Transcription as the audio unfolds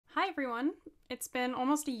Hi everyone! It's been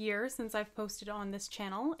almost a year since I've posted on this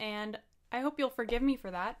channel, and I hope you'll forgive me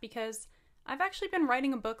for that because I've actually been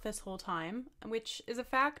writing a book this whole time, which is a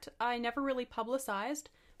fact I never really publicized,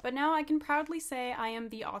 but now I can proudly say I am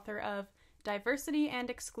the author of Diversity and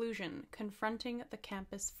Exclusion: Confronting the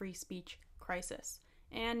Campus Free Speech Crisis.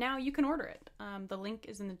 And now you can order it. The link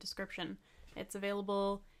is in the description. It's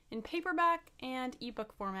available in paperback and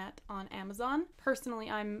ebook format on Amazon. Personally,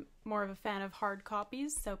 I'm more of a fan of hard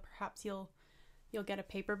copies, so perhaps you'll get a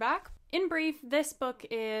paperback. In brief, this book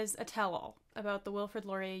is a tell-all about the Wilfrid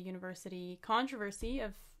Laurier University controversy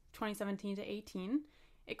of 2017 to 18.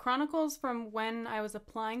 It chronicles from when I was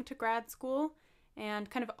applying to grad school and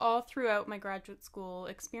kind of all throughout my graduate school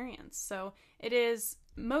experience. So it is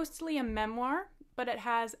mostly a memoir, but it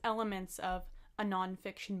has elements of a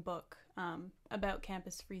nonfiction book about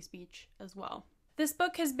campus free speech as well. This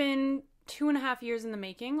book has been 2.5 years in the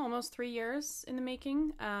making, almost 3 years in the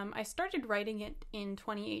making. I started writing it in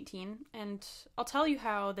 2018, and I'll tell you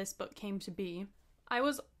how this book came to be. I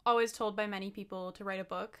was always told by many people to write a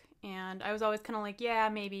book, and I was always kind of like, yeah,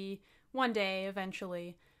 maybe one day,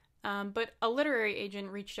 eventually. But a literary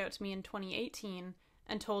agent reached out to me in 2018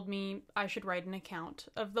 and told me I should write an account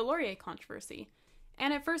of the Laurier controversy.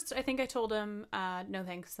 And at first, I think I told him, no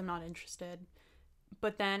thanks, I'm not interested.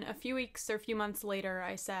 But then a few weeks or a few months later,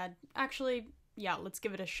 I said, actually, yeah, let's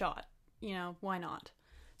give it a shot. You know, why not?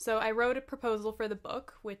 So I wrote a proposal for the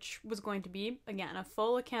book, which was going to be, again, a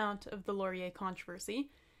full account of the Laurier controversy.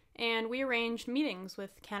 And we arranged meetings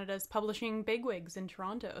with Canada's publishing bigwigs in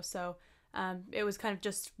Toronto. So it was kind of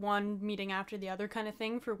just one meeting after the other kind of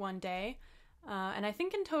thing for one day. And I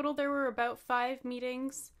think in total there were about 5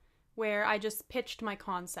 meetings where I just pitched my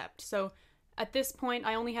concept. So at this point,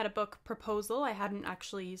 I only had a book proposal. I hadn't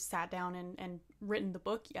actually sat down and written the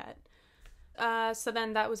book yet. So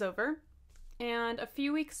then that was over. And a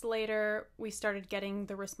few weeks later, we started getting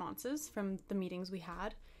the responses from the meetings we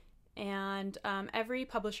had. And every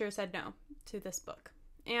publisher said no to this book.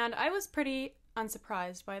 And I was pretty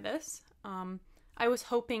unsurprised by this. I was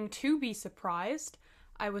hoping to be surprised.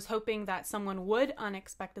 I was hoping that someone would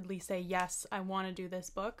unexpectedly say, yes, I want to do this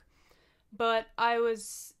book. But I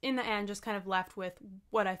was, in the end, just kind of left with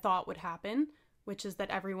what I thought would happen, which is that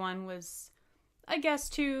everyone was, I guess,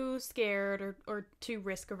 too scared or too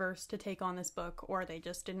risk-averse to take on this book, or they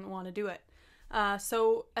just didn't want to do it.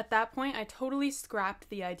 So at that point, I totally scrapped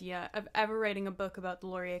the idea of ever writing a book about the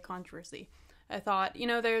Laurier controversy. I thought, you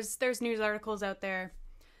know, there's news articles out there,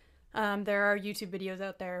 there are YouTube videos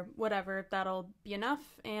out there, whatever, that'll be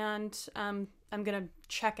enough, and I'm gonna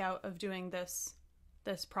check out of doing this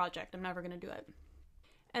project. I'm never going to do it.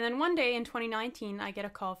 And then one day in 2019, I get a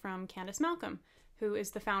call from Candice Malcolm, who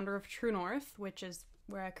is the founder of True North, which is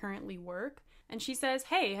where I currently work. And she says,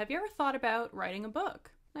 hey, have you ever thought about writing a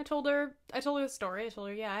book? I told her the story. I told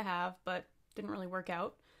her, yeah, I have, but didn't really work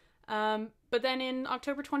out. But then in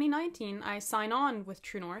October 2019, I sign on with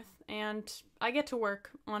True North and I get to work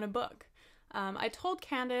on a book. I told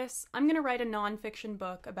Candice I'm going to write a nonfiction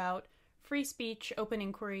book about free speech, open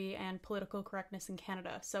inquiry, and political correctness in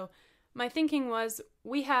Canada. So my thinking was,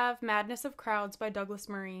 we have Madness of Crowds by Douglas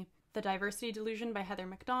Murray, The Diversity Delusion by Heather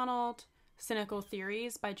MacDonald, Cynical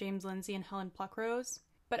Theories by James Lindsay and Helen Pluckrose.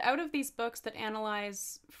 But out of these books that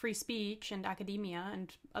analyze free speech and academia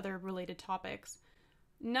and other related topics,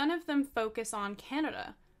 none of them focus on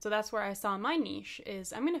Canada. So that's where I saw my niche,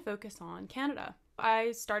 is I'm going to focus on Canada.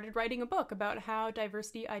 I started writing a book about how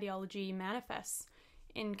diversity ideology manifests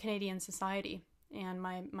in Canadian society, and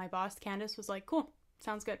my boss Candice was like, cool,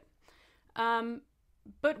 sounds good.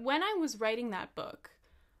 But when I was writing that book,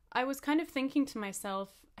 I was kind of thinking to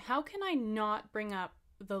myself, how can I not bring up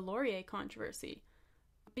the Laurier controversy?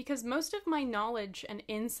 Because most of my knowledge and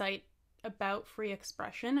insight about free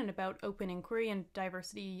expression and about open inquiry and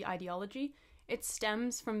diversity ideology, it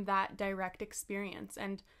stems from that direct experience,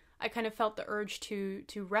 and I kind of felt the urge to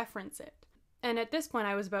reference it. And at this point,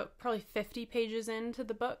 I was about probably 50 pages into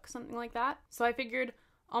the book, something like that. So I figured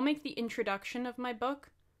I'll make the introduction of my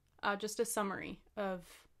book just a summary of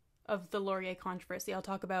the Laurier controversy. I'll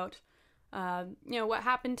talk about, what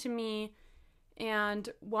happened to me and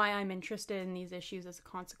why I'm interested in these issues as a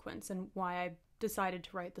consequence and why I decided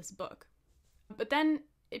to write this book. But then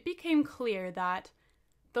it became clear that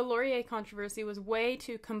the Laurier controversy was way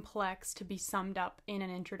too complex to be summed up in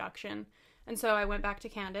an introduction. And so I went back to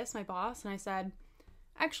Candice, my boss, and I said,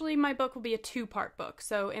 actually, my book will be a 2-part book.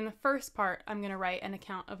 So in the first part, I'm going to write an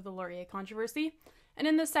account of the Laurier controversy. And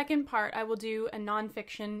in the second part, I will do a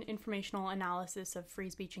nonfiction informational analysis of free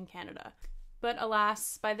speech in Canada. But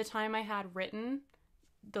alas, by the time I had written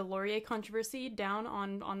the Laurier controversy down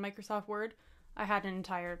on Microsoft Word, I had an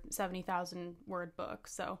entire 70,000 word book.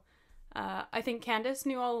 So I think Candace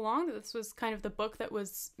knew all along that this was kind of the book that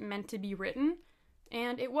was meant to be written,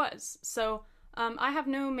 and it was. So I have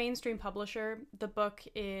no mainstream publisher. The book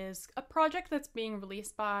is a project that's being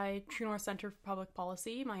released by True North Center for Public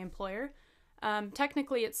Policy, my employer.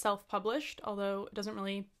 Technically, it's self-published, although it doesn't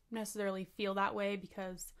really necessarily feel that way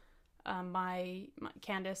because my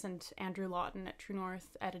Candace and Andrew Lawton at True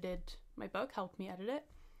North edited my book, helped me edit it.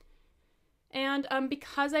 And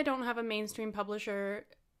because I don't have a mainstream publisher,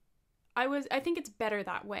 I think it's better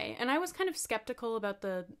that way. And I was kind of skeptical about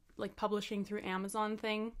the publishing through Amazon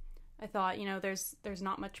thing. I thought, there's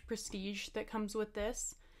not much prestige that comes with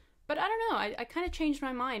this. But I don't know, I kind of changed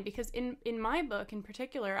my mind because in my book in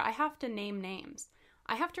particular, I have to name names.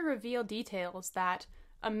 I have to reveal details that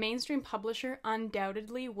a mainstream publisher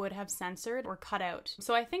undoubtedly would have censored or cut out.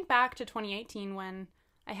 So I think back to 2018 when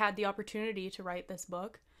I had the opportunity to write this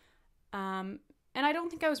book. And I don't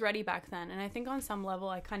think I was ready back then. And I think on some level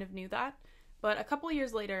I kind of knew that. But a couple of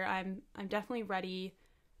years later, I'm definitely ready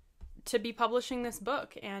to be publishing this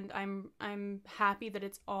book. And I'm happy that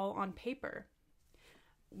it's all on paper.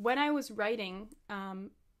 When I was writing,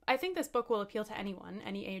 I think this book will appeal to anyone,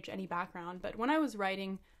 any age, any background. But when I was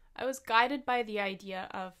writing, I was guided by the idea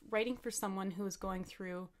of writing for someone who was going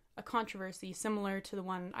through a controversy similar to the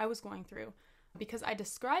one I was going through. Because I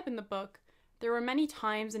describe in the book, there were many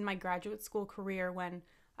times in my graduate school career when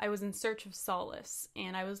I was in search of solace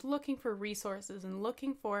and I was looking for resources and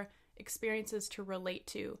looking for experiences to relate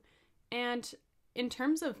to. And in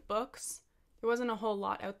terms of books, there wasn't a whole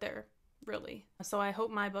lot out there, really. So I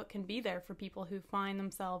hope my book can be there for people who find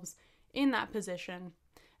themselves in that position,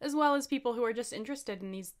 as well as people who are just interested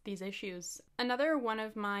in these issues. Another one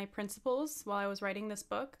of my principles while I was writing this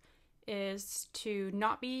book is to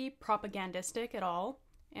not be propagandistic at all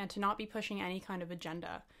and to not be pushing any kind of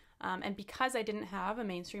agenda. And because I didn't have a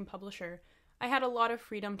mainstream publisher, I had a lot of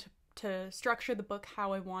freedom to structure the book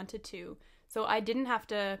how I wanted to. So I didn't have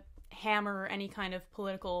to hammer any kind of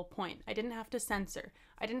political point. I didn't have to censor.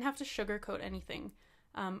 I didn't have to sugarcoat anything.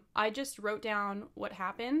 I just wrote down what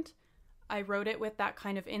happened. I wrote it with that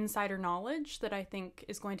kind of insider knowledge that I think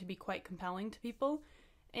is going to be quite compelling to people.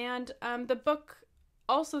 And the book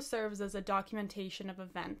also serves as a documentation of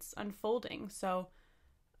events unfolding. So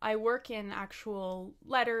I work in actual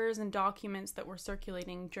letters and documents that were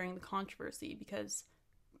circulating during the controversy because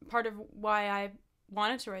part of why I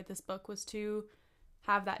wanted to write this book was to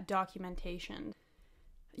have that documentation.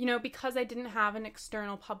 Because I didn't have an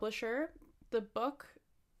external publisher, the book,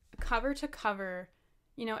 cover to cover,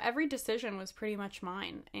 every decision was pretty much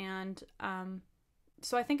mine. And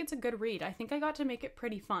so I think it's a good read. I think I got to make it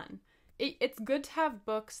pretty fun. It's good to have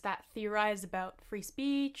books that theorize about free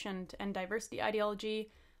speech and diversity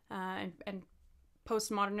ideology, and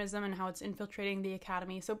postmodernism and how it's infiltrating the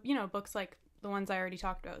academy. So, books like the ones I already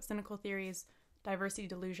talked about, Cynical Theories, Diversity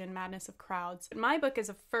Delusion, Madness of Crowds. My book is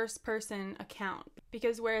a first-person account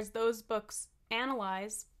because whereas those books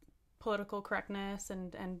analyze political correctness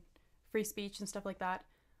and free speech and stuff like that,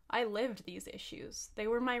 I lived these issues. They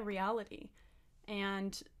were my reality.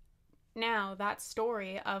 And now that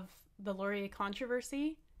story of the Laurier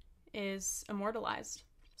controversy is immortalized.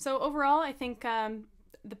 So overall, I think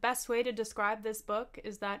the best way to describe this book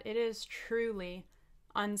is that it is truly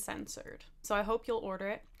uncensored. So I hope you'll order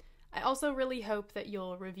it. I also really hope that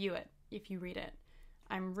you'll review it if you read it.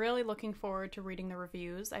 I'm really looking forward to reading the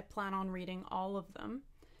reviews. I plan on reading all of them.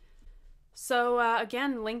 So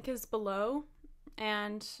again, link is below,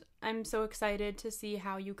 and I'm so excited to see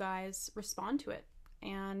how you guys respond to it.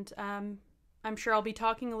 And I'm sure I'll be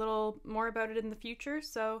talking a little more about it in the future.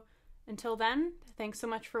 So until then, thanks so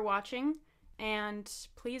much for watching. And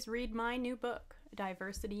please read my new book,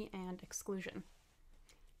 Diversity and Exclusion.